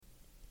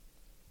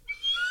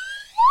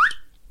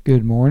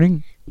Good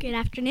morning. Good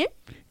afternoon.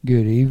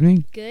 Good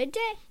evening. Good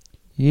day.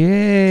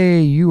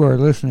 Yay! You are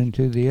listening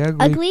to the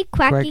Ugly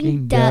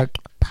Quacking Duck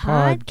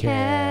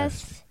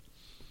Podcast.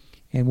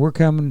 And we're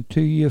coming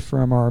to you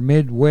from our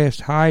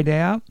Midwest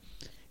hideout.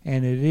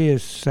 And it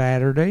is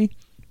Saturday.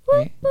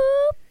 Whoop,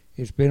 whoop.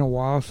 It's been a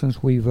while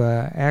since we've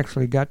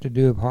actually got to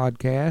do a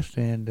podcast.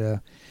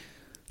 And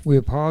we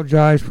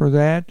apologize for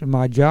that.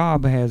 My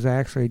job has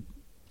actually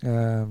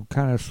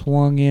kind of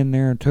swung in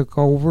there and took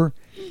over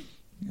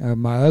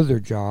my other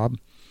job.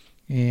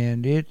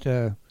 And it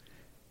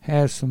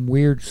has some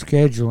weird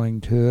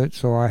scheduling to it,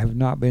 so I have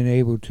not been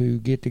able to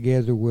get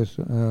together with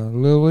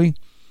Lily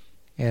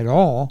at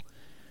all.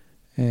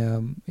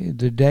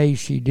 The day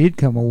she did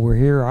come over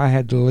here, I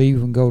had to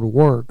leave and go to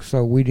work,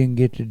 so we didn't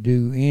get to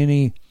do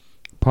any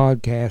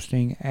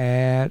podcasting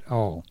at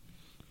all.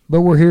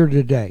 But we're here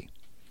today.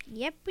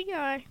 Yep, we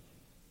are.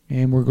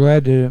 And we're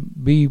glad to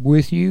be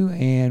with you,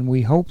 and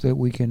we hope that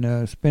we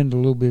can spend a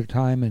little bit of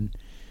time and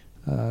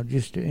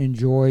just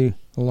enjoy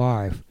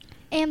life.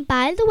 And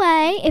by the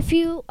way, if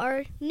you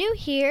are new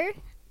here,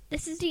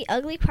 this is the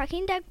Ugly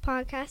Quacking Duck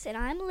Podcast, and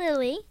I'm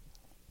Lily.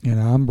 And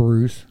I'm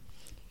Bruce.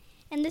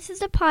 And this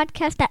is a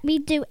podcast that we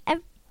do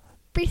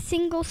every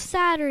single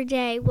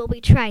Saturday. Well, we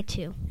try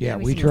to. Yeah,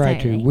 every we single try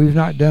Saturday. to. We've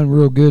not done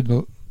real good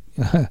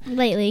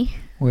Lately.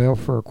 well,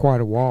 for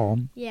quite a while.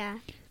 Yeah.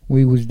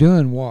 We was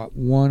doing, what,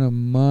 one a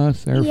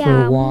month there for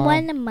Yeah, a while?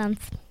 one a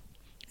month.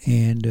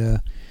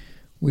 And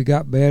we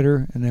got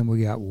better, and then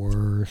we got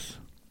worse.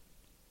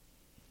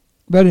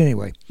 But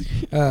anyway,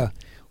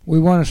 we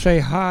want to say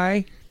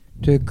hi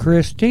to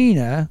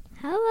Christina.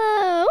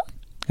 Hello.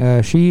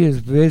 She is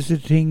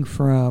visiting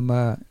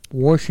from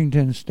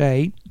Washington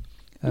State.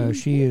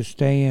 She is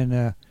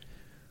staying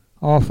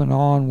off and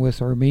on with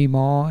her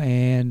Meemaw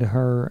and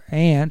her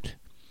aunt.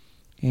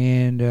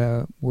 And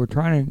we're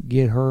trying to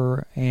get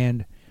her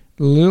and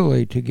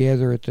Lily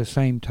together at the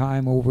same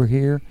time over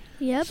here.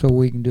 Yep. So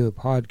we can do a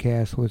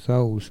podcast with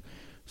those.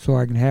 So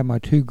I can have my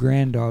two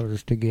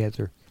granddaughters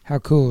together. How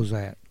cool is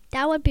that?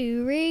 That would be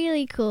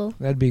really cool.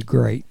 That'd be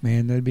great,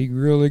 man. That'd be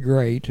really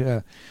great.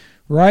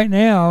 Right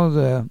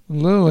now,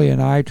 Lily and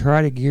I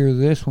try to gear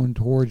this one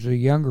towards the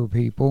younger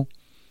people,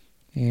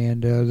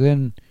 and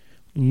then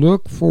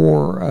look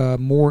for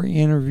more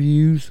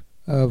interviews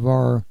of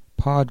our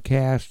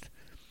podcast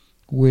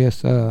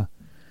with the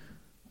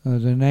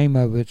name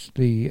of it's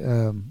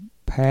the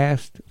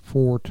Past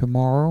for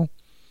Tomorrow,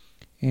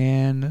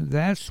 and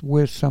that's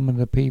with some of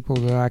the people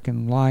that I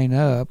can line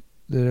up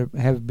that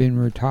have been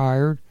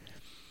retired.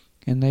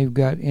 And they've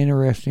got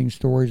interesting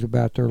stories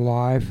about their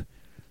life,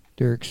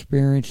 their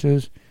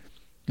experiences,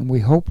 and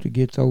we hope to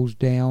get those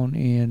down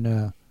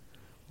in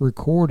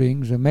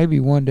recordings and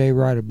maybe one day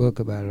write a book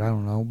about it. I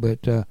don't know,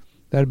 but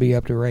that'll be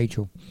up to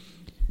Rachel.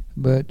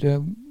 But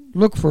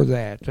look for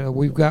that.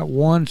 We've got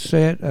one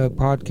set of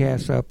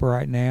podcasts up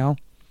right now,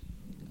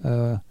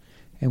 and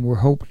we're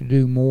hoping to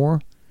do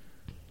more.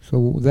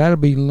 So that'll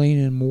be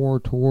leaning more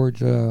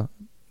towards,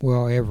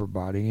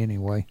 everybody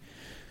anyway.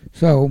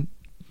 So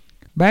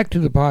back to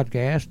the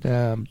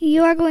podcast.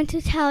 You are going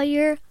to tell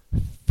your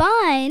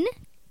fun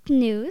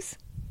news.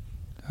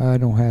 I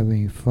don't have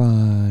any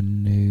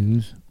fun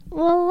news.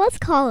 Well, let's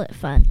call it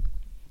fun.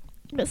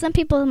 But some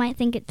people might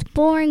think it's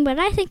boring, but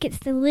I think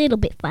it's a little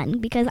bit fun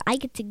because I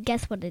get to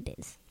guess what it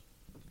is.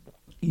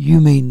 You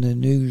mean the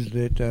news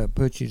that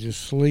put you to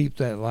sleep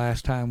that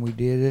last time we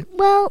did it?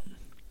 Well,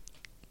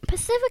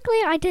 specifically,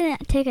 I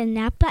didn't take a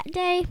nap that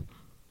day.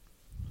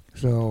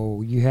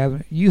 So you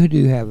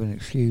do have an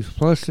excuse.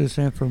 Plus, this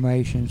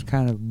information is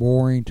kind of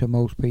boring to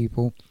most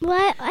people.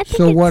 What? I think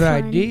So it's what fun.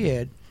 I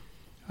did,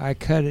 I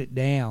cut it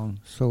down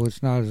so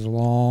it's not as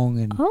long.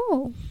 And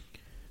Oh.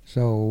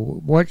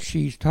 so what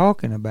she's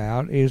talking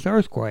about is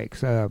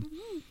earthquakes. The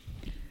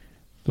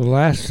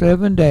last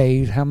 7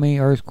 days, how many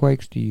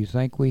earthquakes do you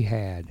think we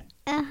had?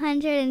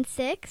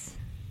 106.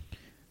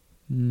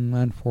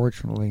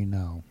 Unfortunately,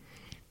 no.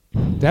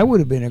 That would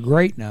have been a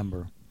great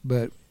number,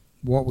 but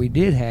what we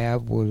did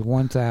have was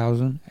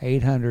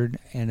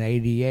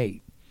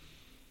 1,888.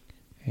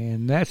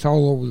 And that's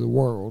all over the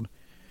world.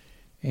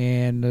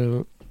 And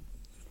the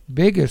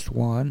biggest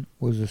one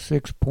was a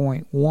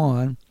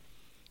 6.1.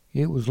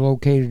 It was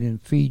located in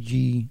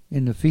Fiji,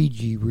 in the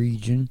Fiji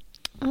region.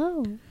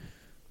 Oh.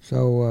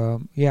 So,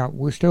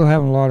 we're still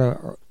having a lot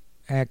of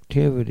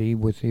activity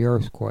with the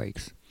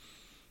earthquakes.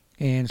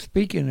 And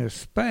speaking of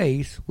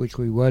space, which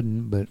we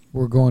wasn't, but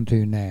we're going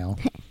to now,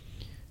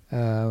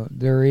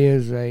 there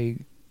is a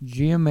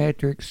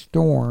geometric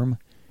storm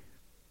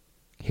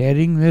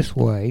heading this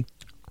way.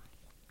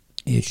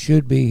 It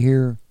should be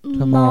here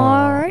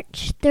tomorrow.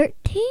 March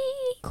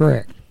 13th.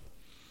 Correct.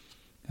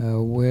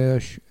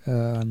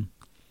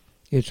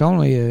 It's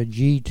only a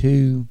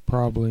G2,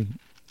 probably.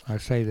 I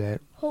say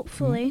that.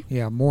 Hopefully.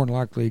 Yeah, more than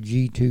likely a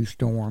G2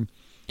 storm.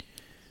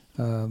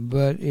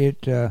 But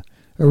it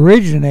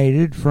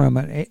originated from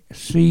a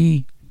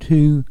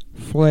C2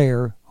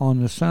 flare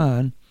on the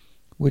sun,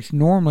 which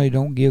normally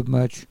don't give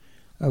much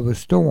of a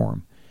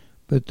storm.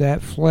 But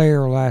that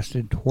flare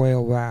lasted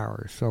 12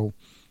 hours. So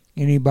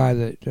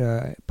Anybody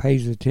that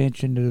pays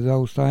attention to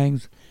those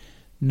things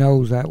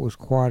knows that was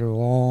quite a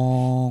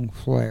long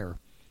flare.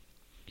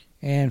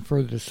 And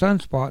for the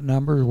sunspot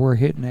numbers, we're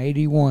hitting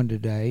 81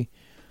 today,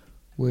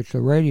 which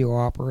the radio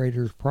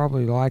operators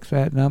probably like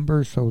that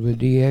number, so the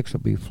DX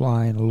will be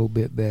flying a little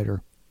bit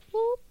better.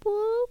 Whoop,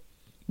 whoop.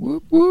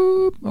 Whoop,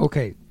 whoop.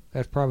 Okay,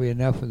 that's probably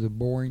enough of the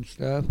boring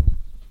stuff.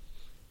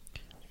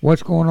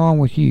 What's going on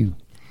with you?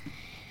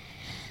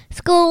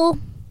 School.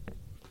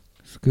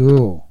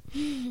 School.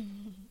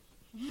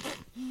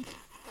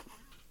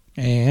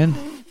 And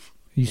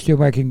you still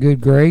making good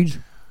grades?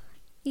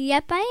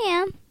 Yep, I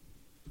am.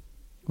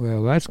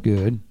 Well, that's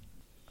good.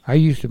 I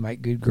used to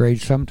make good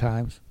grades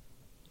sometimes.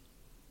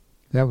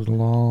 That was a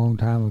long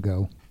time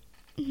ago.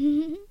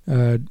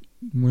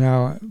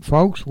 Now,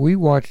 folks, we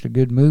watched a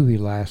good movie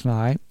last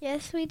night.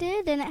 Yes, we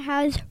did, and it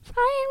has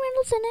Ryan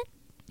Reynolds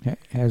in it.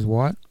 Has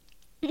what?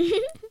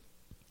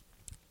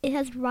 It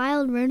has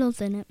Ryan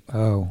Reynolds in it.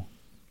 Oh.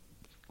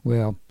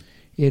 Well,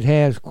 it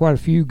has quite a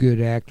few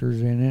good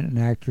actors in it and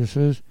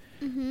actresses,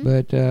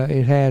 but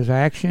it has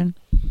action,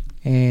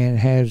 and it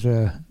has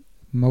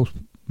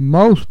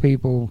most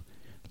people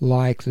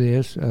like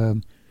this.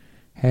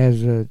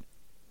 Has a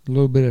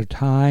little bit of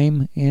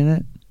time in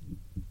it.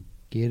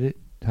 Get it?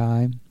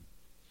 Time?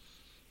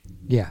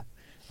 Yeah.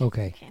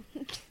 Okay.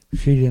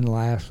 She didn't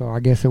laugh, so I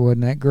guess it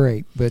wasn't that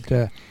great. But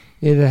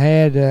it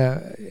had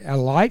a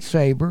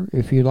lightsaber,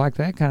 if you like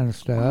that kind of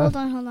stuff.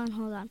 Hold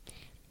on.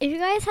 If you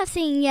guys have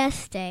seen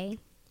Yes Day.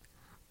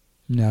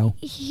 No.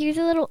 Here's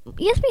a little...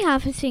 Yes, we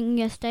have seen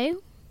Yes Day.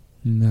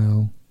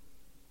 No.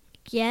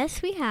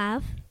 Yes, we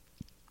have.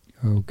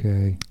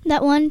 Okay.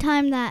 That one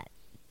time that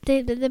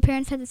the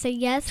parents had to say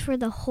yes for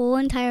the whole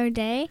entire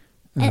day.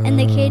 And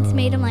the kids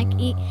made them,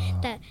 eat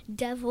that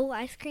devil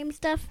ice cream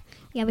stuff.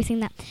 Yeah, we've seen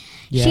that.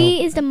 Yeah.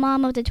 She is the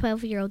mom of the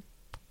 12-year-old.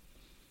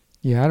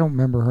 Yeah, I don't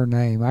remember her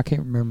name. I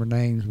can't remember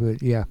names,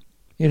 but yeah.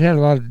 It had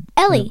a lot of...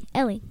 Ellie.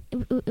 Ellie.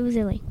 It was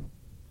Ellie.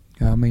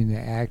 I mean the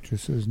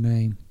actress's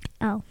name.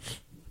 Oh.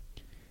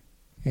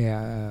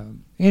 Yeah.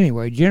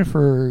 Anyway,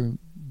 Jennifer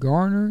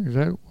Garner, is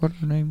that what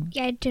her name was?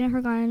 Yeah, Jennifer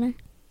Garner.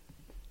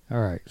 All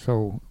right,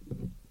 so,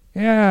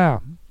 yeah.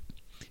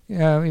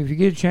 If you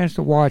get a chance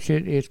to watch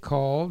it, it's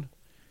called...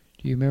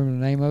 Do you remember the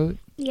name of it?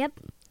 Yep.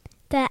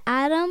 The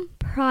Adam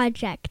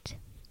Project.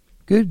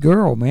 Good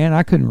girl, man.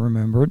 I couldn't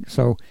remember it.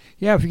 So,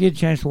 yeah, if you get a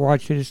chance to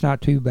watch it, it's not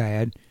too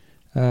bad.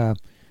 I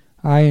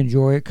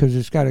enjoy it because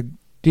it's got a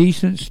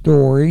decent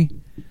story.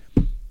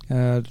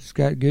 It's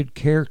got good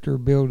character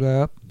build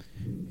up.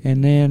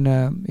 And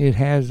then it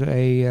has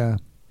a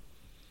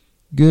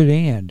good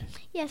end.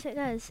 Yes, it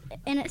does.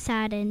 And it's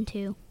sad end,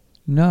 too.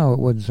 No, it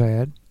wasn't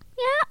sad.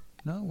 Yeah.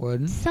 No, it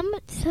wasn't.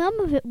 Some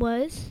of it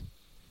was.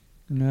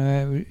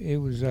 No, it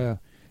was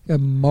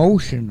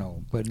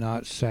emotional, but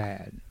not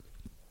sad.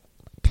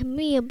 To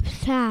me, it was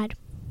sad.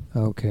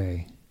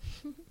 Okay.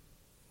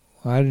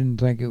 Well, I didn't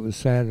think it was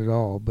sad at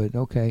all, but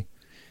okay.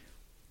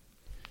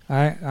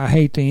 I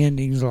hate the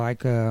endings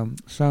like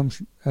some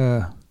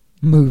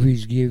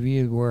movies give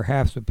you where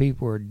half the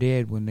people are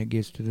dead when it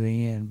gets to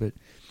the end, but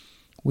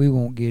we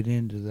won't get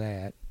into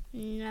that.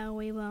 No,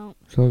 we won't.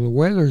 So the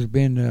weather's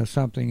been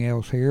something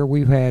else here.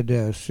 We've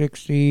had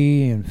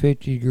 60 and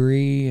 50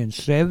 degree and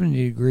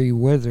 70 degree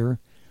weather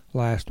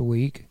last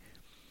week.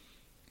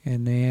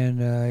 And then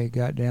it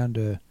got down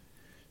to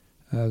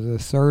the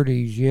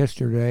 30s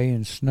yesterday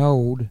and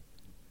snowed.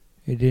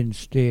 It didn't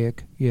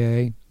stick,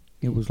 yay.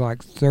 It was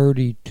like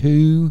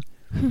 32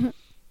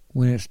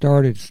 when it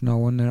started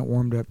snowing. Then it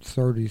warmed up to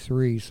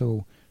 33,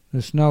 so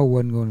the snow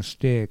wasn't going to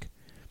stick.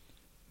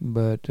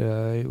 But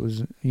it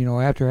was,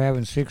 after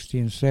having 60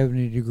 and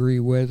 70 degree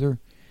weather,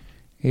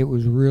 it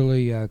was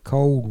really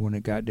cold when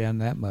it got down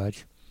that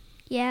much.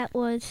 Yeah, it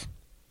was.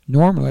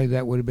 Normally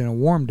that would have been a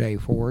warm day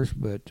for us,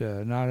 but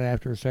not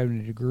after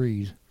 70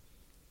 degrees.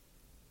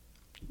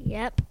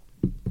 Yep.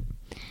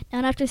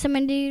 Not after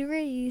 70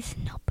 degrees.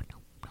 Nope.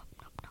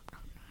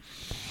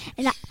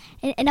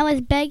 And I was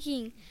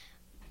begging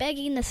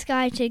the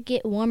sky to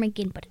get warm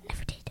again, but it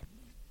never did.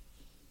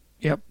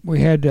 Yep, we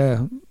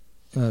had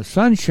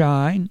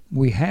sunshine.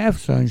 We have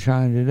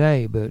sunshine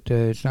today, but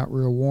it's not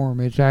real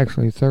warm. It's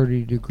actually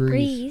 30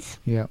 degrees.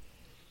 Yep.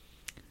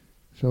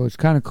 So it's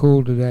kind of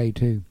cool today,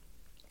 too.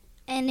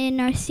 And in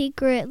our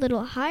secret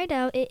little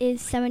hideout, it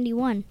is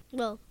 71.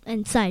 Well,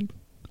 inside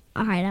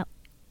our hideout.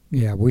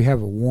 Yeah, we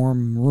have a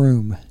warm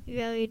room.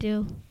 Yeah, we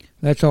do.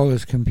 That's all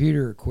this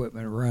computer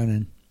equipment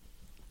running.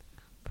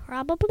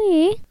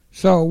 Probably.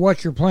 So,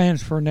 what's your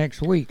plans for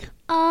next week?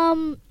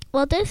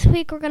 Well, this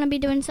week we're going to be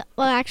doing...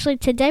 actually,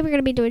 today we're going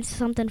to be doing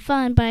something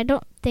fun, but I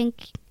don't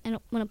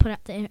want to put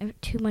out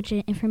too much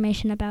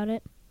information about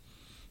it.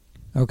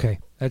 Okay,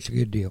 that's a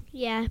good deal.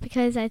 Yeah,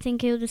 because I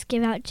think it'll just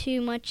give out too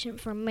much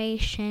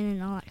information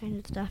and all that kind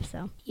of stuff,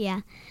 so,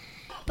 yeah.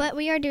 But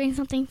we are doing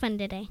something fun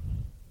today.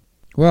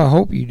 Well, I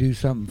hope you do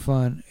something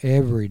fun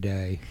every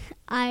day.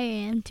 I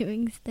am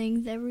doing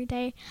things every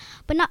day,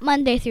 but not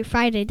Monday through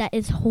Friday. That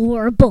is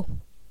horrible.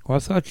 Well, I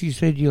thought you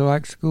said you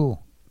liked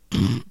school.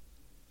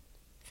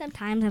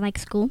 Sometimes I like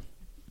school.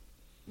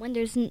 when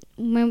there's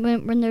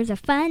a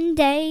fun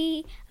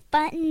day.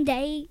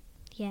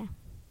 Yeah.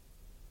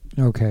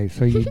 Okay,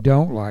 so you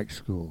don't like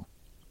school.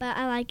 But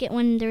I like it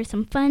when there's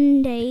some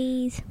fun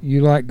days.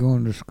 You like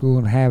going to school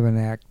and having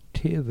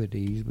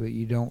activities, but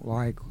you don't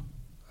like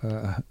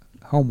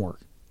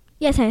homework.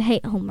 Yes, I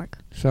hate homework.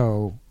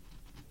 So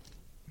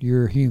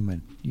you're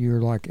human.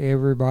 You're like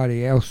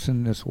everybody else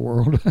in this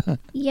world.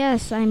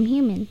 Yes, I'm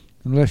human.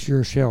 Unless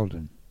you're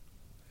Sheldon,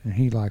 and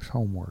he likes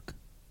homework.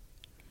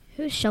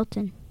 Who's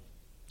Shelton?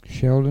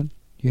 Sheldon?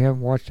 You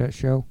haven't watched that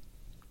show?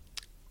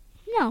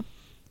 No.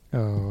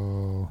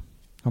 Oh,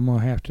 I'm going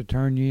to have to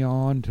turn you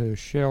on to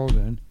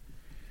Sheldon,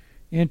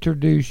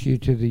 introduce you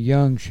to the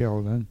young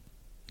Sheldon,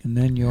 and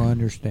then you'll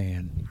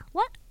understand.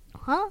 What?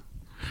 Huh?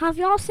 Have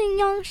y'all seen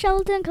Young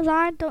Sheldon? Because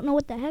I don't know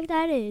what the heck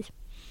that is.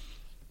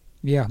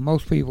 Yeah,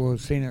 most people have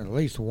seen it at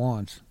least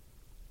once.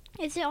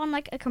 Is it on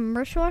like a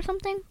commercial or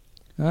something?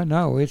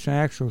 No, it's an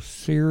actual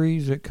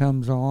series that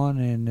comes on,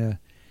 and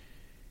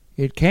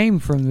it came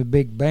from the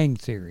Big Bang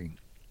Theory.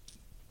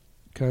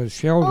 Because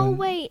Sheldon... Oh,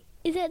 wait.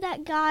 Is it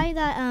that guy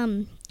that,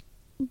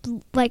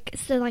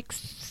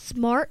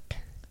 smart?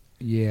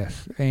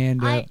 Yes,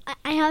 and... I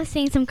have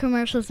seen some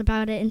commercials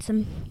about it and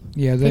some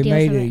yeah, they videos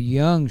made of a it.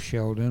 young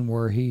Sheldon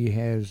where he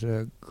has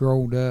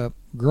growing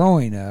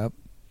up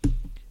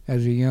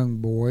as a young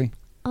boy.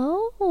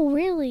 Oh,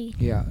 really?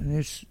 Yeah, and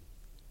it's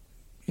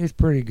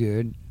pretty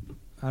good.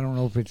 I don't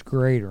know if it's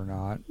great or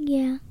not.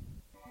 Yeah.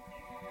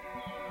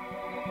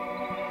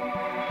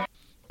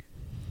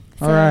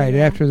 All right,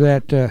 after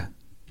that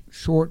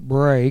short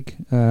break,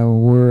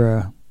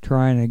 we're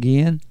trying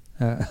again.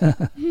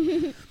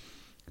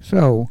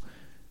 So,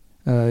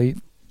 we're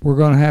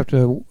going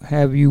to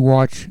have you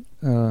watch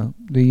The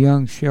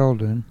Young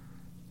Sheldon,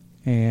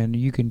 and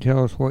you can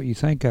tell us what you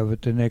think of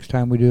it the next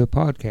time we do a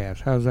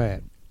podcast. How's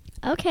that?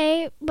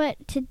 Okay, but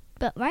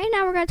right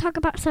now we're going to talk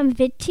about some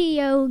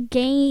video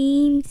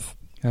games.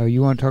 Oh,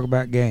 you want to talk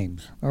about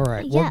games? All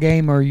right. Yeah. What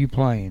game are you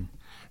playing?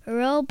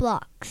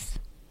 Roblox.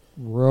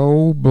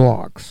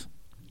 Roblox.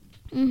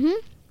 Mm-hmm.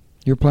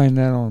 You're playing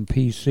that on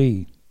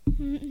PC.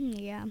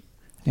 Yeah.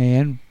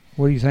 And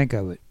what do you think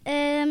of it?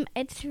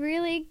 It's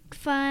really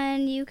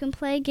fun. You can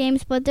play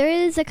games, but there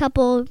is a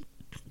couple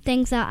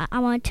things that I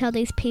want to tell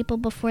these people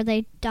before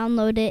they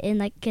download it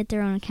and get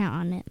their own account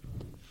on it.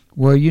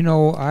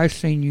 Well, I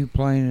seen you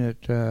playing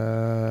it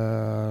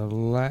the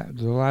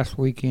last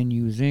weekend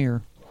you was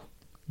here.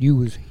 You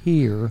was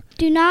here.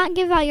 Do not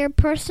give out your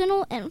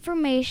personal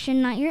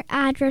information, not your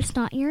address,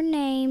 not your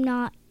name,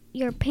 not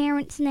your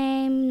parents'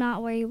 name,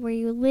 not where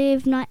you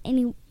live, not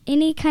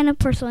any kind of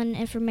personal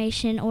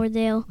information, or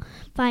they'll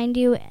find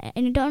you,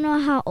 and you don't know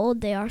how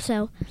old they are.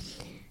 So,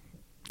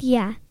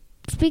 yeah,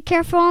 just be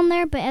careful on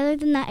there. But other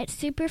than that, it's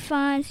super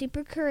fun,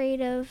 super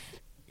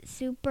creative,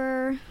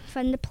 super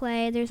fun to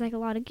play. There's a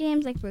lot of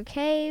games like Brook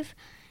Cave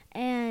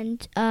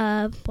and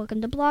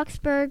Welcome to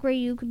Bloxburg, where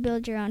you can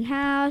build your own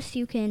house.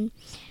 You can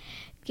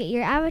get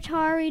your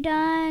avatar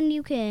redone.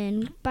 You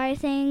can buy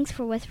things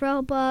with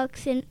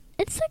Robux, and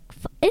it's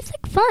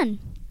fun.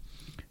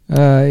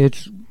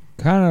 It's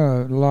kind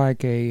of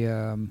like a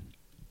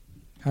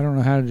I don't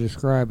know how to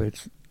describe it.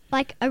 It's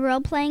like a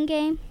role-playing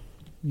game.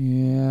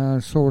 Yeah,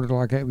 sort of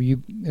like that.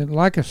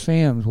 Like a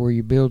Sims, where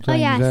you build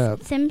things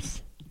up.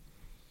 Sims.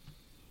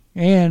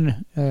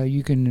 And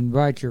you can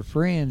invite your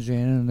friends in,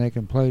 and they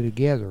can play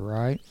together,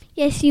 right?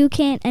 Yes, you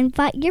can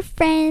invite your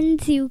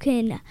friends. You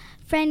can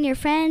friend your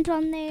friends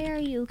on there.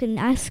 You can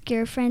ask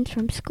your friends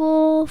from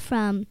school,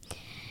 from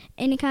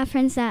any kind of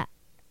friends that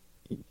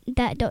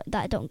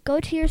don't go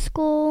to your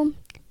school,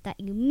 that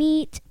you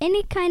meet,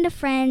 any kind of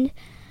friend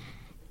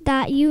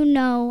that you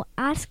know.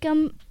 Ask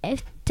them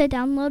to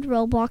download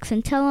Roblox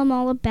and tell them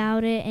all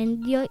about it,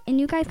 and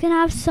you guys can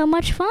have so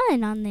much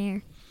fun on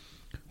there.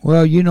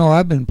 Well,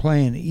 I've been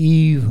playing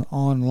EVE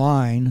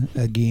Online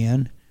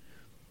again,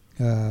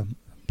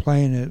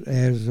 playing it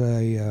as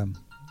a,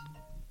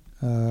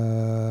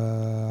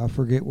 I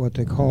forget what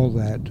they call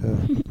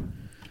that.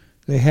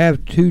 They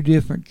have two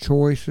different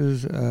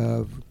choices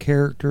of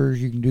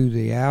characters. You can do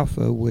the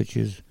alpha, which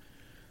is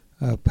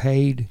a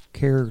paid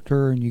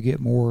character, and you get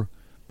more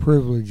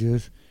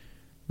privileges.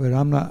 But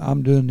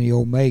I'm doing the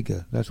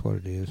Omega. That's what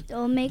it is. The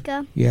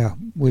Omega? Yeah,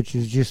 which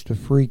is just a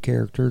free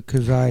character,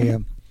 because I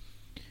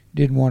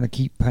didn't want to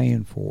keep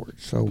paying for it.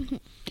 So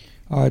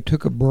I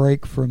took a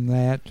break from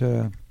that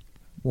a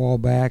while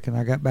back, and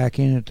I got back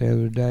in it the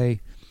other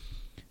day.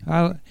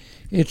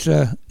 It's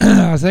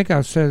I think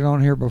I've said it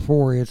on here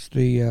before. It's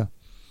the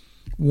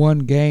one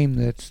game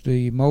that's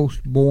the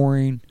most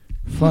boring,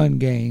 fun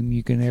game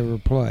you can ever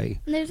play.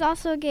 And there's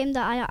also a game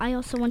that I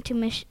also want to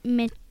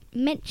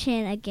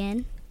mention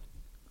again.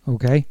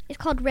 Okay. It's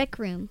called Rec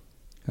Room.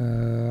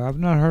 I've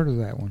not heard of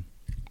that one.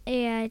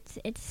 Yeah,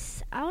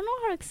 it's I don't know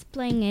how to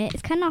explain it.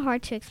 It's kind of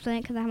hard to explain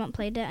it because I haven't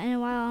played it in a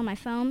while on my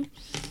phone.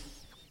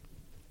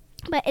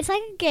 But it's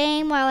like a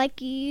game where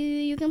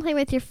you can play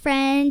with your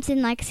friends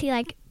and see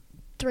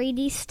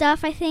 3D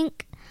stuff, I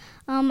think.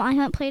 I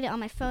haven't played it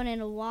on my phone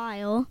in a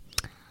while.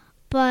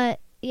 But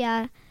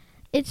yeah,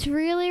 It's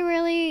really,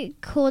 really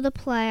cool to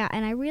play,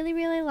 and I really,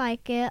 really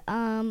like it.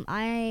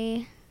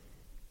 I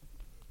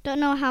don't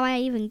know how I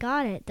even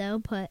got it though,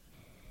 but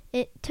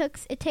it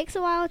takes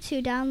a while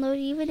to download,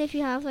 even if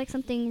you have like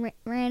something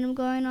random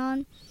going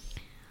on.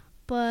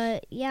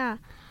 But yeah,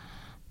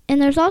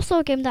 and there's also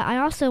a game that I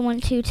also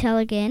want to tell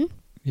again.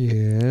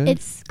 Yeah.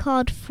 It's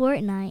called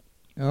Fortnite.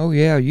 Oh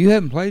yeah, you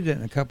haven't played that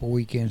in a couple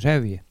weekends,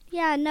 have you?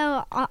 Yeah,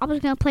 no, I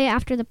was gonna play it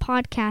after the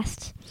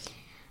podcast,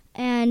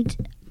 and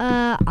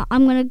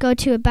I'm gonna go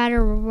to a battle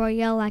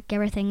royale like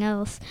everything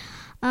else.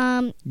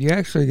 You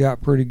actually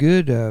got pretty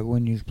good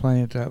when you was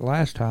playing it that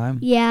last time.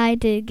 Yeah, I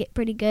did get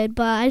pretty good,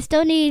 but I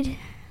still need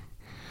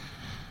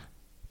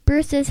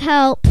Bruce's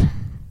help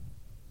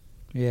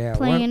Yeah.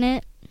 playing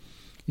it.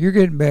 You're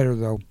getting better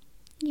though.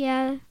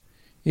 Yeah.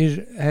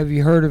 Have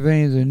you heard of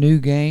any of the new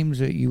games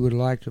that you would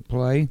like to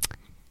play?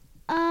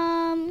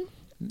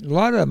 A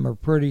lot of them are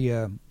pretty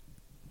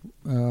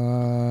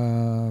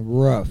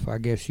rough, I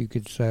guess you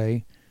could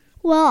say.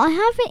 Well, I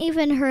haven't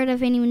even heard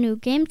of any new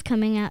games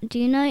coming out. Do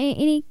you know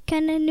any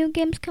kind of new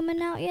games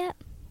coming out yet?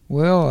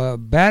 Well,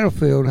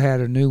 Battlefield had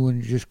a new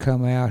one just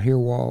come out here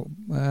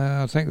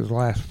I think it was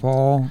last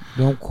fall.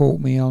 Don't quote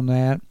me on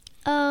that.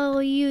 Oh,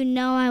 you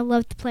know I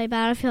love to play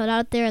Battlefield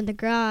out there in the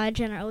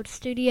garage in our old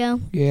studio.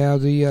 Yeah,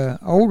 the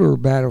older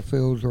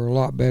Battlefields are a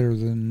lot better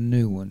than the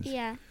new ones.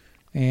 Yeah.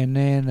 And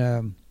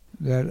then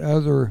that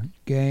other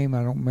game,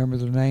 I don't remember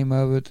the name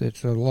of it,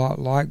 that's a lot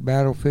like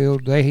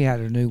Battlefield, they had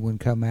a new one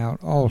come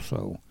out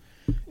also.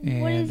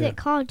 And, what is it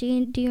called? Do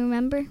you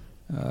remember?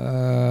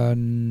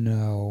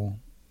 No.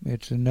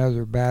 It's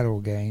another battle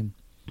game.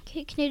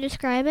 Can you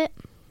describe it?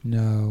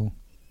 No.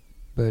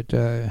 But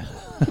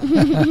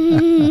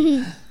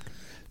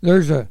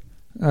there's a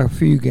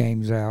few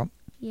games out.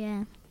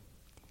 Yeah.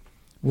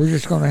 We're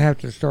just going to have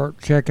to start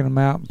checking them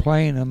out and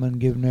playing them and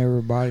giving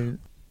everybody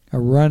a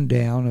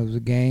rundown of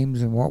the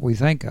games and what we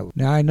think of them.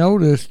 Now, I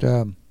noticed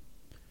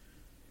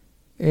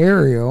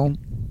Ariel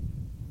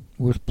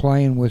was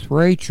playing with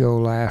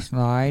Rachel last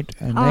night.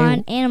 And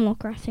on Animal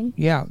Crossing.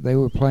 Yeah, they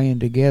were playing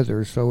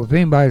together. So if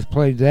anybody's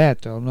played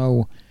that, they'll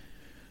know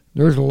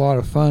there's a lot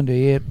of fun to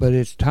it, but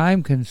it's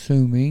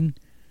time-consuming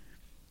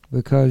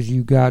because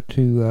you got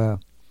to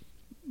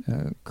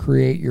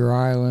create your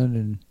island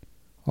and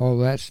all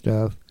that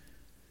stuff.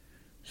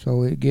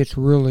 So it gets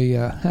really...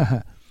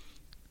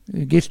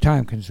 it gets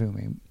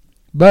time-consuming,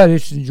 but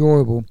it's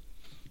enjoyable.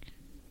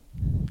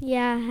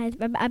 Yeah,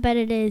 I bet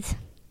it is.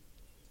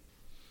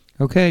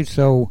 Okay,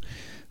 so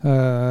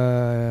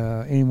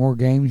any more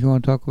games you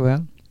want to talk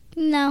about?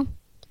 No.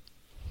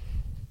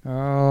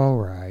 All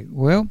right.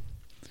 Well,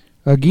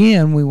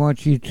 again, we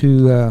want you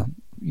to,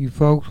 you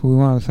folks, we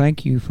want to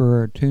thank you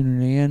for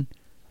tuning in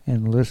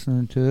and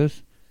listening to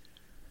us.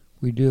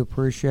 We do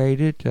appreciate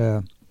it.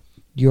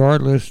 You are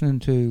listening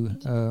to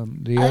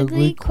the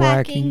Ugly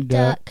Quacking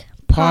Duck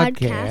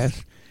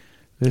podcast.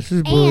 This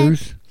is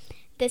Bruce. And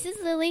this is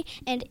Lily.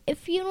 And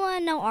if you want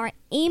to know our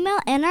email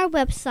and our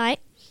website,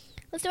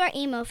 let's do our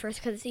email first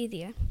because it's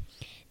easier.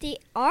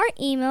 Our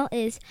email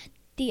is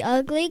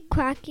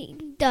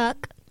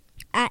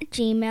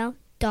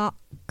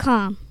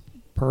theuglyquackingduck@gmail.com.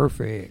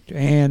 Perfect.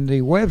 And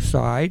the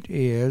website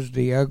is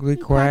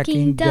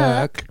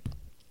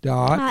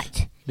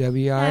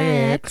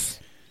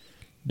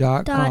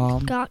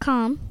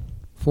theuglyquackingduck.wix.com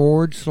 /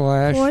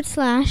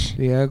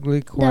 the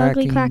Ugly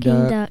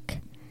Quacking Duck.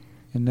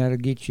 And that'll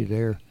get you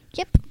there.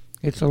 Yep.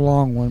 It's a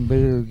long one, but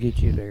it'll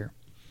get you there.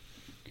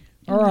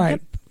 All right.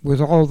 Yep.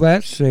 With all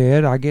that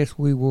said, I guess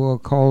we will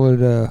call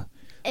it a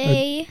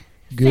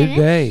good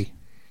day.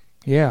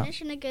 Yeah.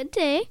 Finish in a good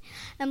day.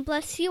 And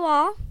bless you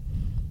all.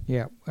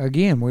 Yeah.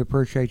 Again, we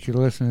appreciate you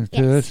listening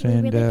to us. We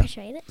and really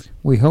appreciate it.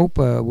 We hope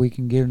we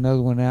can get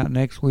another one out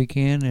next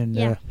weekend,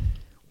 and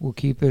we'll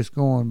keep this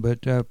going.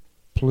 But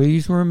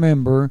please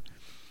remember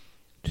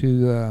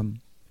to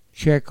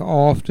check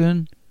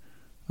often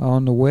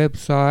on the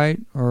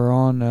website or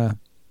on the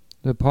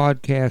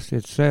podcast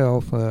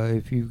itself.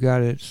 If you've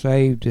got it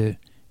saved,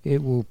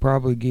 it will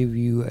probably give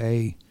you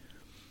a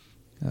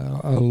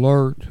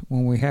alert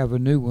when we have a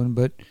new one.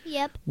 But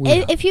yep,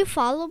 if you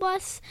follow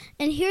us,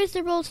 and here's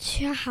the rules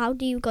to how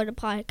do you go to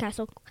podcast.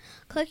 So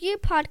click your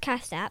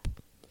podcast app,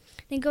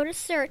 then go to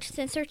search,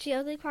 then search the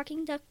Ugly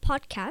Quacking Duck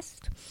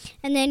podcast,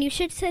 and then you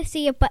should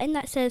see a button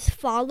that says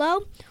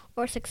follow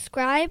or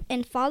subscribe,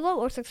 and follow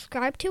or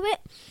subscribe to it,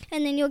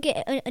 and then you'll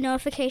get a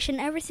notification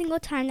every single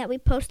time that we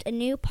post a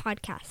new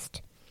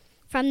podcast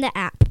from the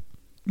app.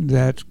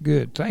 That's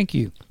good. Thank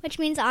you. Which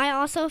means I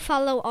also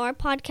follow our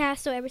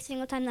podcast, so every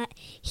single time that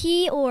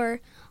he or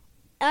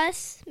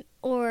us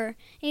or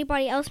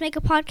anybody else make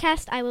a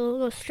podcast, I will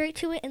go straight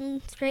to it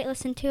and straight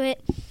listen to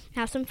it,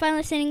 have some fun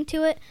listening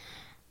to it,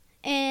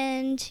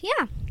 and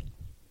yeah,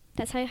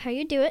 that's how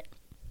you do it.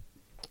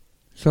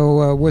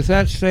 So with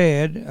that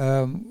said,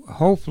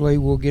 hopefully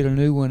we'll get a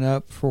new one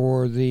up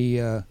for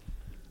the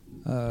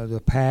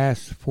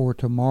pass for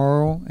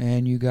tomorrow,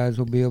 and you guys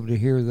will be able to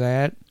hear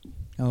that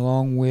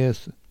along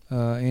with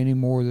any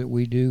more that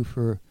we do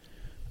for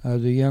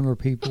the younger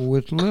people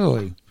with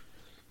Lily.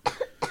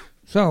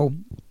 So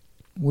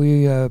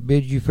we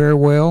bid you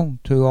farewell.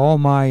 To all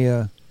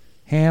my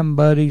ham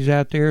buddies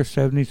out there,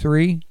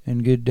 73,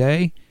 and good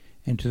day.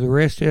 And to the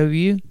rest of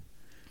you,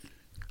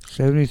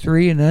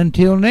 73, and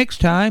until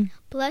next time.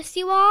 Bless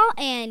you all,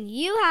 and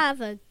you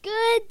have a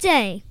good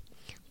day.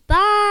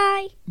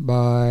 Bye.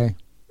 Bye.